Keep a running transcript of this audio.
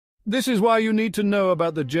This is why you need to know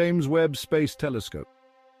about the James Webb Space Telescope.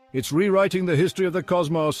 It's rewriting the history of the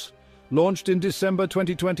cosmos. Launched in December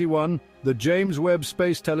 2021, the James Webb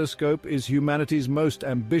Space Telescope is humanity's most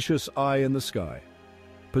ambitious eye in the sky.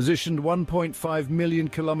 Positioned 1.5 million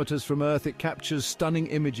kilometers from Earth, it captures stunning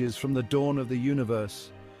images from the dawn of the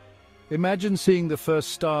universe. Imagine seeing the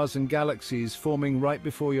first stars and galaxies forming right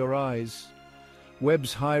before your eyes.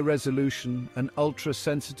 Webb's high-resolution and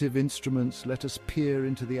ultra-sensitive instruments let us peer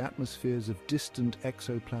into the atmospheres of distant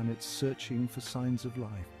exoplanets searching for signs of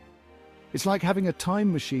life. It's like having a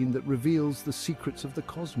time machine that reveals the secrets of the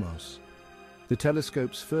cosmos. The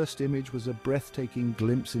telescope's first image was a breathtaking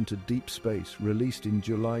glimpse into deep space, released in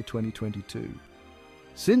July 2022.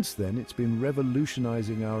 Since then, it's been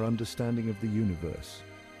revolutionizing our understanding of the universe.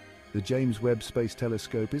 The James Webb Space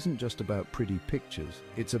Telescope isn't just about pretty pictures,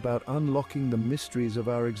 it's about unlocking the mysteries of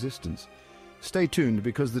our existence. Stay tuned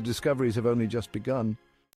because the discoveries have only just begun.